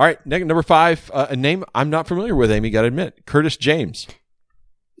 yep. All right, number 5, a name I'm not familiar with. Amy, got to admit, Curtis James.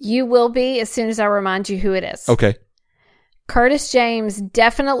 You will be as soon as I remind you who it is. Okay. Curtis James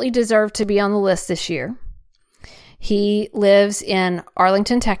definitely deserved to be on the list this year. He lives in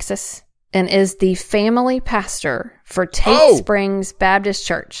Arlington, Texas, and is the family pastor for Tate Springs Baptist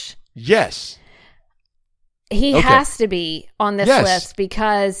Church. Yes. He has to be on this list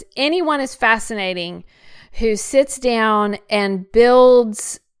because anyone is fascinating who sits down and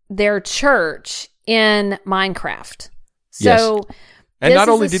builds their church in Minecraft. So, and not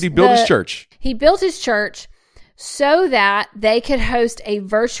only did he build his church, he built his church so that they could host a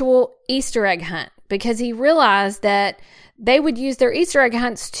virtual Easter egg hunt because he realized that they would use their Easter egg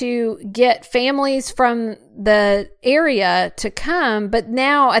hunts to get families from the area to come. But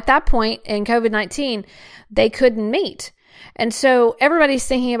now at that point in COVID-19, they couldn't meet. And so everybody's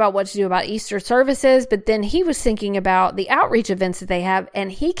thinking about what to do about Easter services, but then he was thinking about the outreach events that they have.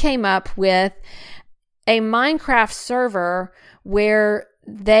 And he came up with a Minecraft server where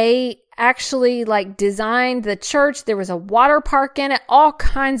they actually designed the church. There was a water park in it, all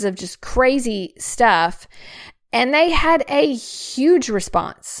kinds of just crazy stuff. And they had a huge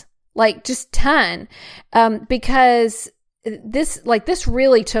response, just ton, because this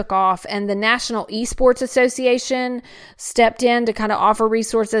really took off, and the National Esports Association stepped in to kind of offer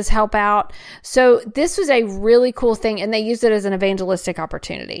resources, help out. So this was a really cool thing, and they used it as an evangelistic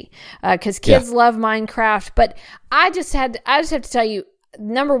opportunity because kids love Minecraft. But I just have to tell you,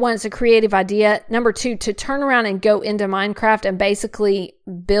 number one, it's a creative idea. Number two, to turn around and go into Minecraft and basically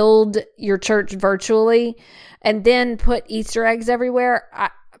build your church virtually and then put Easter eggs everywhere,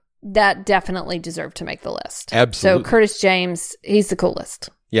 that definitely deserved to make the list. Absolutely. So Curtis James, he's the coolest.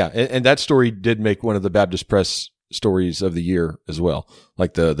 Yeah, and that story did make one of the Baptist Press stories of the year as well,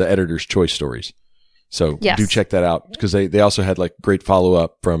 like the editor's choice stories. So do check that out, because they also had like great follow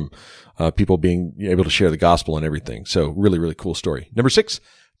up from people being able to share the gospel and everything. So really, really cool story. Number 6,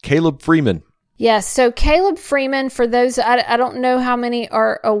 Caleb Freeman. Yes. So Caleb Freeman, for those, I don't know how many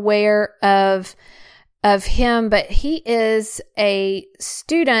are aware of him, but he is a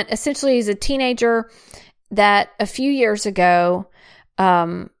student. Essentially, he's a teenager that a few years ago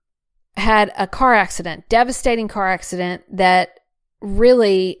had a car accident, devastating car accident that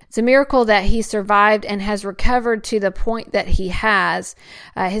really, it's a miracle that he survived and has recovered to the point that he has.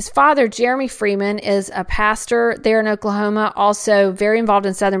 His father, Jeremy Freeman, is a pastor there in Oklahoma, also very involved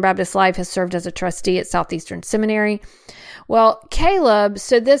in Southern Baptist life, has served as a trustee at Southeastern Seminary. Well, Caleb,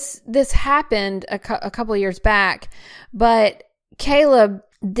 so this happened a couple of years back, but Caleb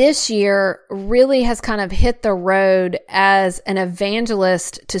this year really has kind of hit the road as an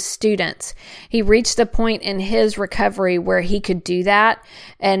evangelist to students. He reached the point in his recovery where he could do that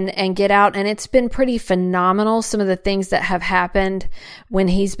and get out. And it's been pretty phenomenal, some of the things that have happened when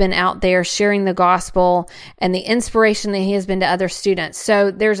he's been out there sharing the gospel and the inspiration that he has been to other students.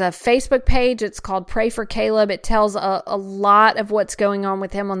 So there's a Facebook page. It's called Pray for Caleb. It tells a lot of what's going on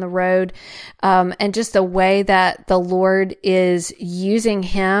with him on the road, and just the way that the Lord is using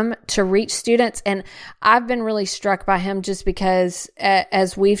him to reach students. And I've been really struck by him just because,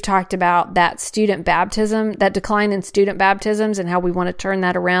 as we've talked about, that student baptism, that decline in student baptisms and how we want to turn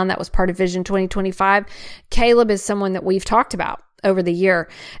that around. That was part of Vision 2025. Caleb is someone that we've talked about over the year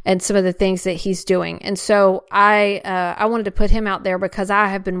and some of the things that he's doing. And so I wanted to put him out there because I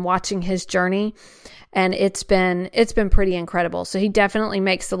have been watching his journey, and it's been pretty incredible. So he definitely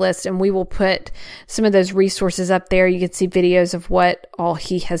makes the list, and we will put some of those resources up there. You can see videos of what all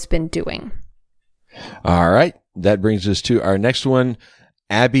he has been doing. All right. That brings us to our next one,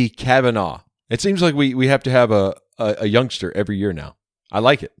 Abby Kavanaugh. It seems like we have to have a youngster every year now. I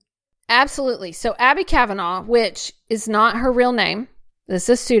like it. Absolutely. So Abby Kavanaugh, which is not her real name, this is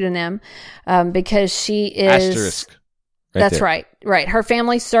a pseudonym, because she is... Asterisk. That's there. Right. Her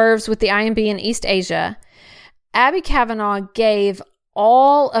family serves with the IMB in East Asia. Abby Kavanaugh gave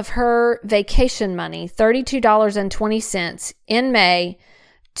all of her vacation money, $32.20 in May,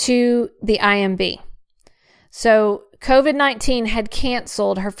 to the IMB. So COVID-19 had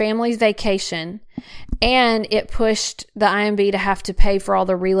canceled her family's vacation, and it pushed the IMB to have to pay for all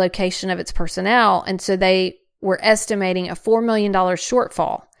the relocation of its personnel. And so they were estimating a $4 million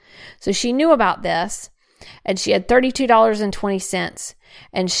shortfall. So she knew about this, and she had $32.20,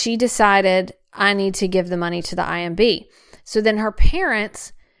 and she decided, I need to give the money to the IMB. So then her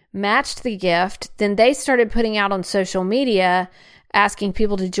parents matched the gift. Then they started putting out on social media, asking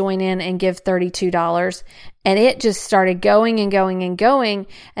people to join in and give $32. And it just started going and going and going.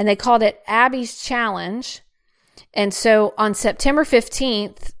 And they called it Abby's Challenge. And so on September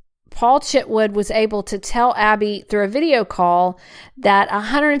 15th, Paul Chitwood was able to tell Abby through a video call that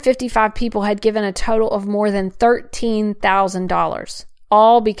 155 people had given a total of more than $13,000,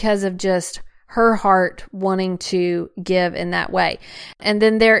 all because of just her heart wanting to give in that way. And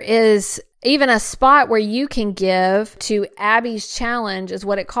then there is even a spot where you can give to Abby's Challenge, is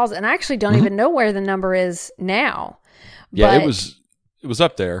what it calls it. And I actually don't even know where the number is now. Yeah, but it was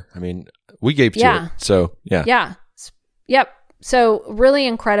up there. I mean, we gave to it. So, yeah. Yeah. Yep. So really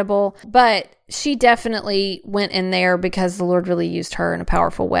incredible, but she definitely went in there because the Lord really used her in a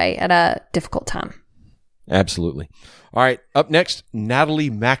powerful way at a difficult time. Absolutely. All right. Up next, Natalie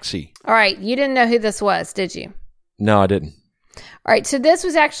Maxey. All right. You didn't know who this was, did you? No, I didn't. All right. So this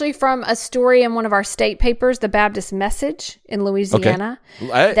was actually from a story in one of our state papers, the Baptist Message in Louisiana.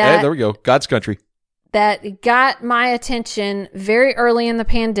 Okay. There we go. God's country. That got my attention very early in the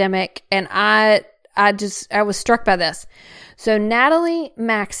pandemic, and I was struck by this. So Natalie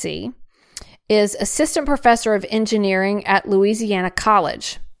Maxey is assistant professor of engineering at Louisiana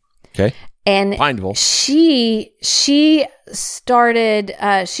College. Okay. And Pineville. She started,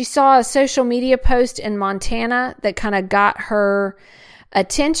 she saw a social media post in Montana that kind of got her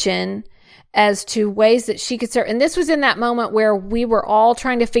attention as to ways that she could serve. And this was in that moment where we were all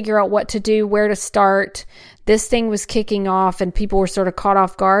trying to figure out what to do, where to start. This thing was kicking off and people were sort of caught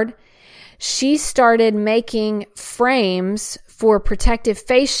off guard. She started making frames for protective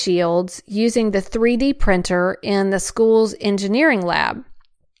face shields using the 3D printer in the school's engineering lab.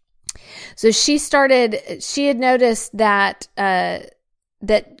 So she had noticed that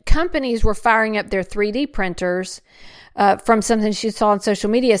that companies were firing up their 3D printers from something she saw on social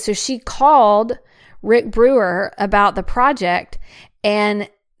media. So she called Rick Brewer about the project, and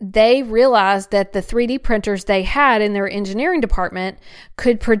they realized that the 3D printers they had in their engineering department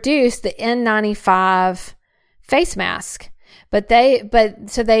could produce the N95 face mask.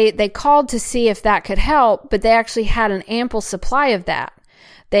 So they called to see if that could help, but they actually had an ample supply of that.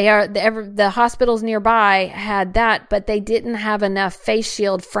 The hospitals nearby had that, but they didn't have enough face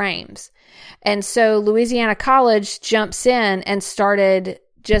shield frames. And so Louisiana College jumps in and started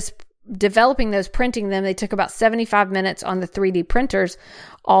just developing those, printing them. They took about 75 minutes on the 3D printers,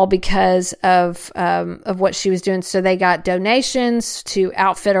 all because of what she was doing. So they got donations to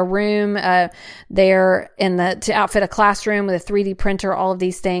outfit a room to outfit a classroom with a 3D printer, all of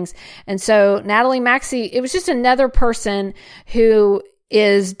these things. And so Natalie Maxey, it was just another person who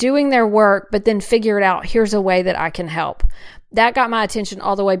is doing their work, but then figured out, here's a way that I can help. That got my attention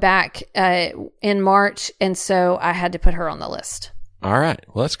all the way back in March. And so I had to put her on the list. All right.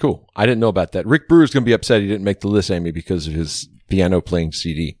 Well, that's cool. I didn't know about that. Rick Brewer's going to be upset he didn't make the list, Amy, because of his piano playing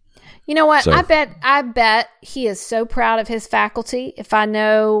CD. You know what? So, I bet he is so proud of his faculty. If I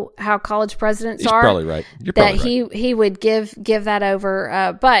know how college presidents are, probably right. You're probably right. He would give that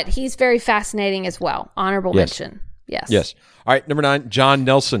over. But he's very fascinating as well. Honorable mention. Yes. All right. Number 9, John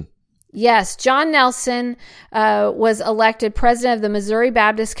Nelson. Yes, John Nelson was elected president of the Missouri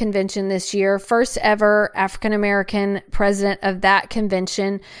Baptist Convention this year, first ever African-American president of that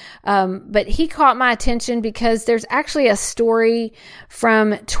convention. But he caught my attention because there's actually a story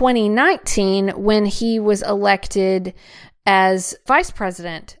from 2019 when he was elected as vice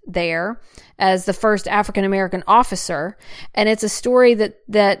president there, as the first African-American officer. And it's a story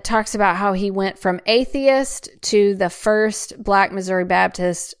that talks about how he went from atheist to the first Black Missouri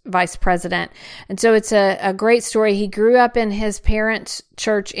Baptist vice president. And so it's a great story. He grew up in his parents'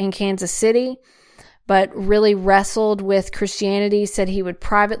 church in Kansas City, but really wrestled with Christianity, said he would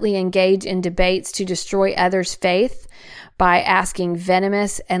privately engage in debates to destroy others' faith by asking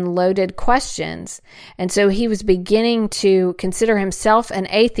venomous and loaded questions. And so he was beginning to consider himself an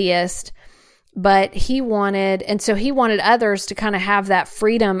atheist, but he wanted others to kind of have that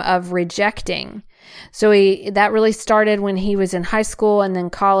freedom of rejecting. So that really started when he was in high school and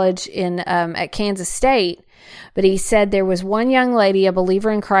then college at Kansas State. But he said there was one young lady, a believer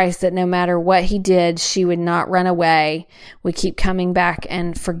in Christ, that no matter what he did, she would not run away, would keep coming back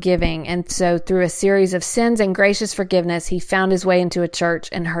and forgiving. And so through a series of sins and gracious forgiveness, he found his way into a church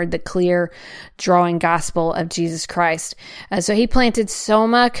and heard the clear, drawing gospel of Jesus Christ. So he planted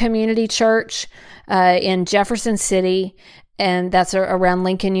Soma Community Church in Jefferson City, and that's around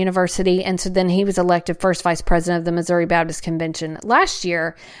Lincoln University. And so then he was elected first vice president of the Missouri Baptist Convention last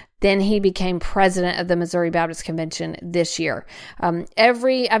year. Then he became president of the Missouri Baptist Convention this year.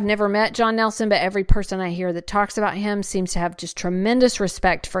 I've never met John Nelson, but every person I hear that talks about him seems to have just tremendous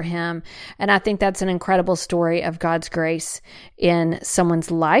respect for him. And I think that's an incredible story of God's grace in someone's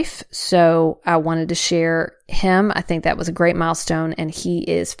life. So I wanted to share him. I think that was a great milestone, and he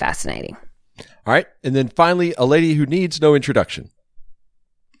is fascinating. All right. And then finally, a lady who needs no introduction.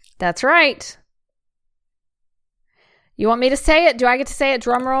 That's right. You want me to say it? Do I get to say it?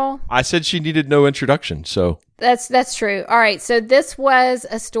 Drum roll. I said she needed no introduction, so. That's true. All right. So this was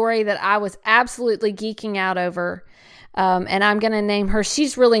a story that I was absolutely geeking out over. And I'm going to name her.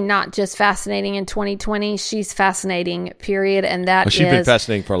 She's really not just fascinating in 2020. She's fascinating, period. And she's been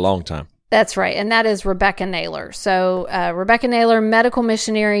fascinating for a long time. That's right. And that is Rebecca Naylor. So Rebecca Naylor, medical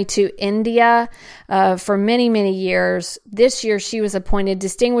missionary to India for many, many years. This year, she was appointed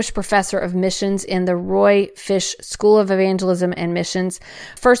Distinguished Professor of Missions in the Roy Fish School of Evangelism and Missions.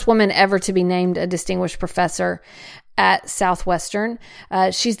 First woman ever to be named a Distinguished Professor at Southwestern.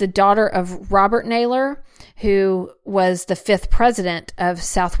 She's the daughter of Robert Naylor, who was the 5th president of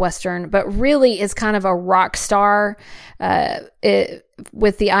Southwestern, but really is kind of a rock star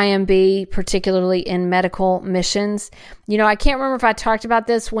with the IMB, particularly in medical missions. You know, I can't remember if I talked about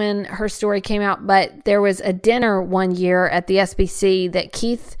this when her story came out, but there was a dinner one year at the SBC that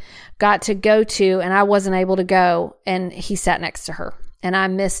Keith got to go to, and I wasn't able to go, and he sat next to her. And I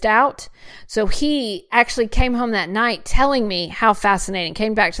missed out. So he actually came home that night telling me how fascinating,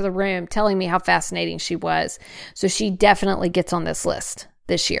 came back to the room telling me how fascinating she was. So she definitely gets on this list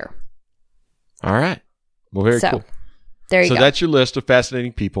this year. All right. Well, very cool. There you go. So that's your list of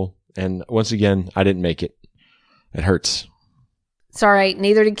fascinating people. And once again, I didn't make it. It hurts. It's all right.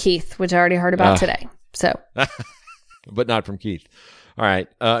 Neither did Keith, which I already heard about today. So, but not from Keith. All right.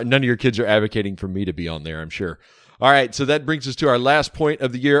 None of your kids are advocating for me to be on there, I'm sure. All right, so that brings us to our last point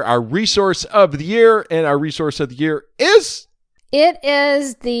of the year, our resource of the year, and our resource of the year is? It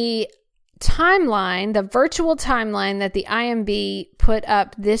is the timeline, the virtual timeline that the IMB put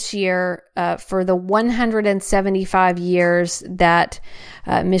up this year for the 175 years that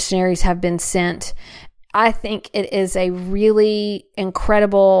missionaries have been sent. I think it is a really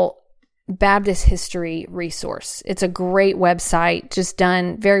incredible Baptist history resource. It's a great website, just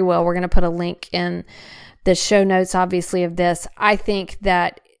done very well. We're going to put a link in the show notes, obviously, of this. I think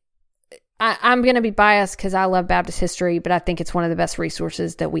that I'm going to be biased because I love Baptist history, but I think it's one of the best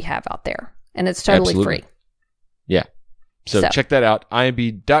resources that we have out there. And it's totally free. Yeah. So check that out,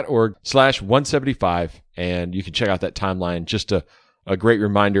 imb.org/175, and you can check out that timeline. Just a great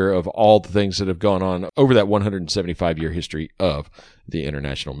reminder of all the things that have gone on over that 175-year history of the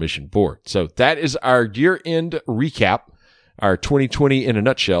International Mission Board. So that is our year-end recap, our 2020 in a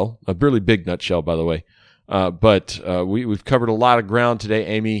nutshell, a really big nutshell, by the way. But we've covered a lot of ground today,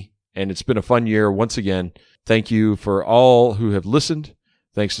 Amy, and it's been a fun year once again. Thank you for all who have listened.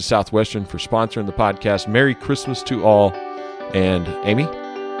 Thanks to Southwestern for sponsoring the podcast. Merry Christmas to all. And Amy,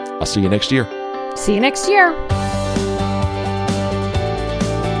 I'll see you next year. See you next year.